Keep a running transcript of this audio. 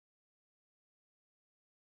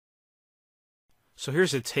So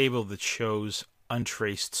here's a table that shows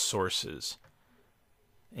untraced sources.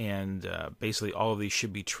 And basically all of these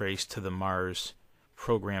should be traced to the Mars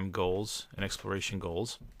program goals and exploration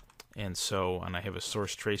goals. And I have a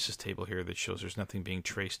source traces table here that shows there's nothing being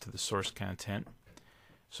traced to the source content.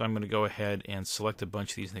 So I'm going to go ahead and select a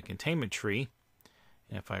bunch of these in the containment tree.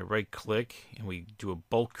 And if I right click and we do a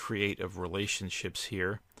bulk create of relationships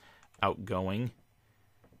here, outgoing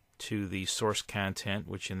to the source content,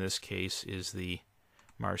 which in this case is the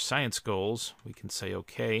Mars Science goals, we can say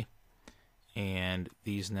OK. And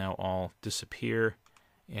these now all disappear.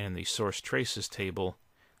 And in the source traces table,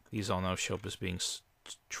 these all now show up as being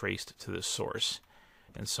traced to the source.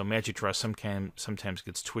 And so MagicDraw sometimes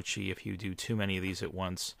gets twitchy if you do too many of these at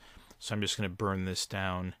once. So I'm just going to burn this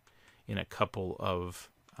down in a couple of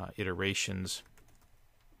iterations.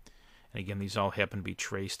 And again, these all happen to be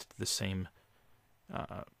traced to the same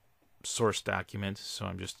source document, so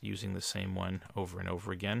I'm just using the same one over and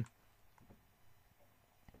over again.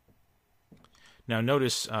 Now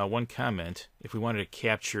notice one comment: if we wanted to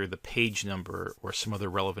capture the page number or some other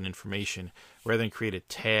relevant information, rather than create a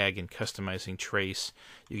tag and customizing trace,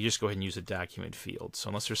 you can just go ahead and use a document field. So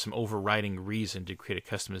unless there's some overriding reason to create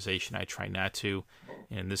a customization, I try not to.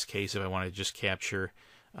 And in this case, if I wanted to just capture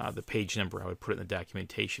the page number, I would put it in the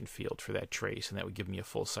documentation field for that trace, and that would give me a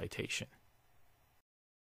full citation.